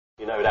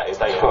know who that is,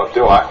 don't you? Oh,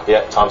 do I?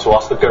 Yeah, time to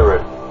ask the Guru.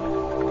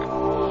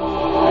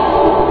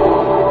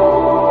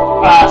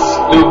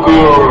 Ask the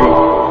Guru.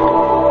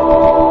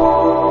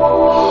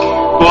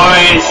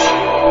 Boys,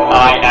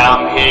 I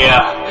am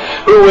here.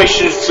 Who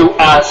wishes to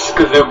ask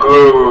the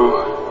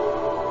Guru?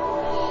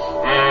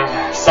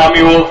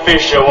 Samuel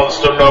Fisher wants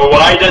to know,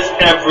 why does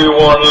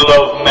everyone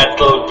love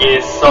Metal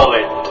Gear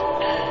Solid?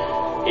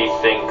 He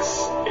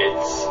thinks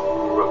it's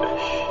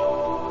rubbish.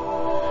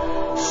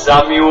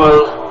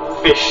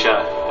 Samuel Fisher,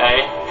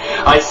 eh?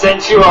 I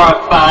sense you are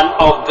a fan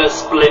of the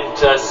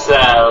Splinter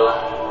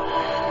Cell.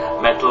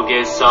 Metal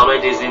Gear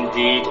Solid is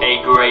indeed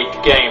a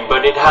great game,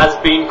 but it has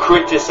been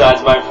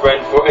criticized, my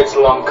friend, for its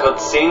long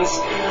cutscenes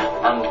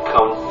and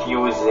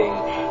confusing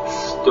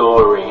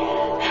story.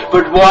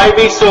 But why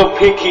be so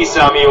picky,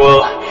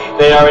 Samuel?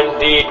 They are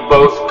indeed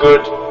both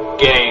good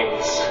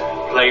games.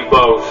 Play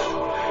both.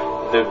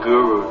 The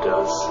Guru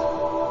does.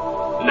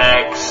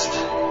 Next.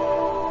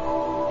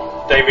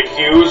 David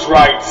Hughes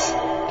writes,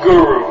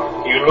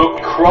 Guru, you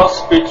look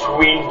cross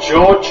between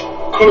George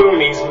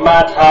Clooney's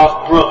mad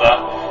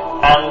half-brother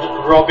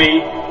and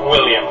Robbie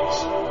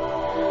Williams.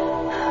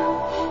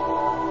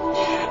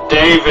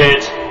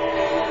 David,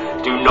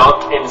 do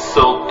not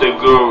insult the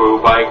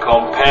Guru by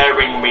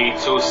comparing me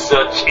to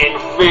such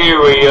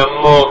inferior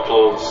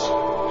mortals.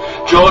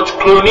 George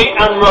Clooney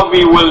and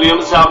Robbie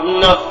Williams have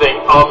nothing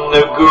on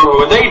the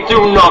Guru. They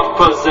do not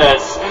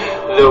possess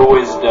the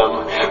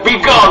wisdom.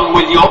 Begone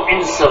with your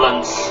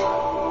insolence.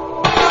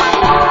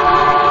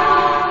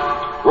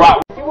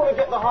 Right, if you want to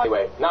get the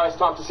highway, now it's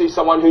time to see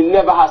someone who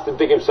never has to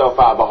dig himself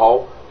out of a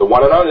hole. The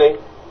one and only,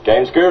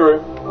 Games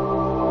Guru.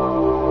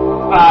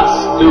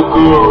 Ask the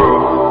Guru.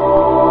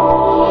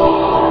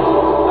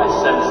 I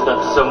sense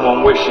that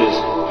someone wishes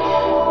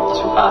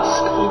to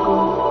ask the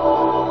Guru.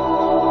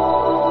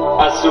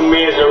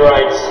 Asumeza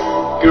writes,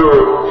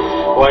 Guru,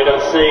 why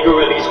don't Sega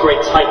release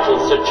great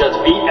titles such as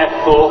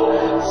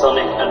BF4,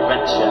 Sonic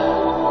Adventure,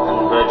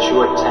 and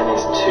Virtua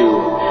Tennis 2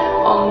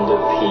 on the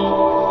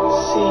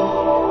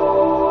PC?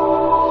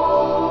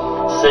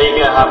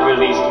 Sega have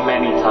released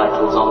many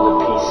titles on the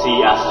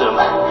PC, Asum,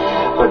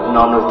 but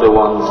none of the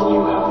ones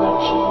you have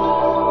mentioned.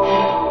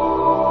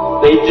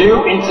 They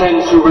do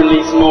intend to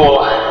release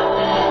more,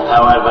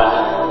 however,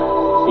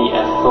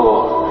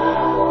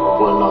 BF4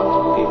 will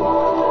not be one.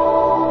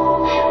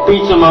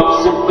 Beat 'em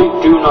up simply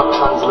do not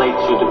translate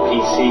to the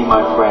PC,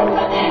 my friend.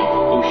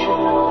 You should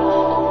know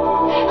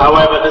that.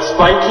 However, the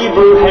spiky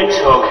blue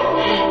hedgehog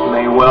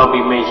may well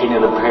be making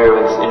an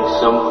appearance in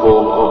some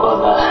form or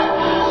other.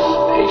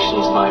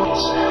 Patience,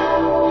 minds.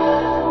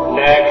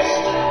 Next,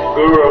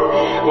 Guru,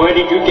 where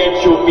did you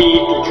get your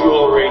bead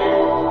jewelry?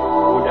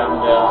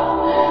 Woodamda.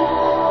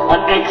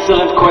 An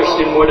excellent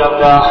question,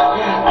 Woodamda.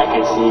 I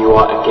can see you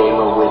are a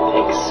gamer with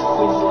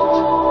exquisite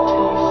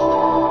taste.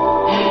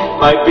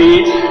 My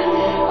beads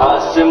are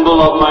a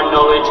symbol of my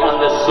knowledge and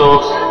the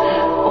source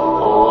of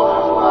all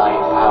my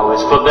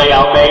powers, for they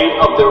are made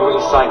of the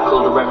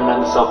recycled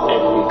remnants of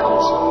every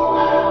console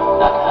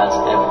that has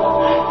ever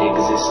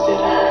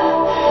existed.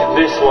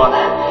 This one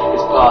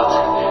is part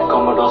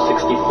Commodore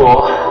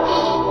 64,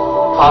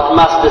 part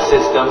Master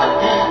System,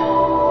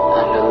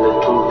 and a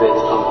little bit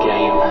of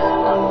Game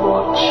and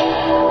Watch.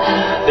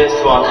 This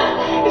one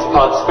is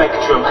part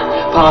Spectrum,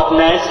 part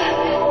NES,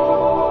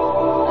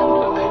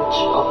 and a pinch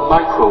of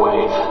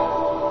Microwave.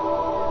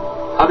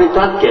 How did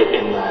that get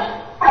in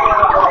there?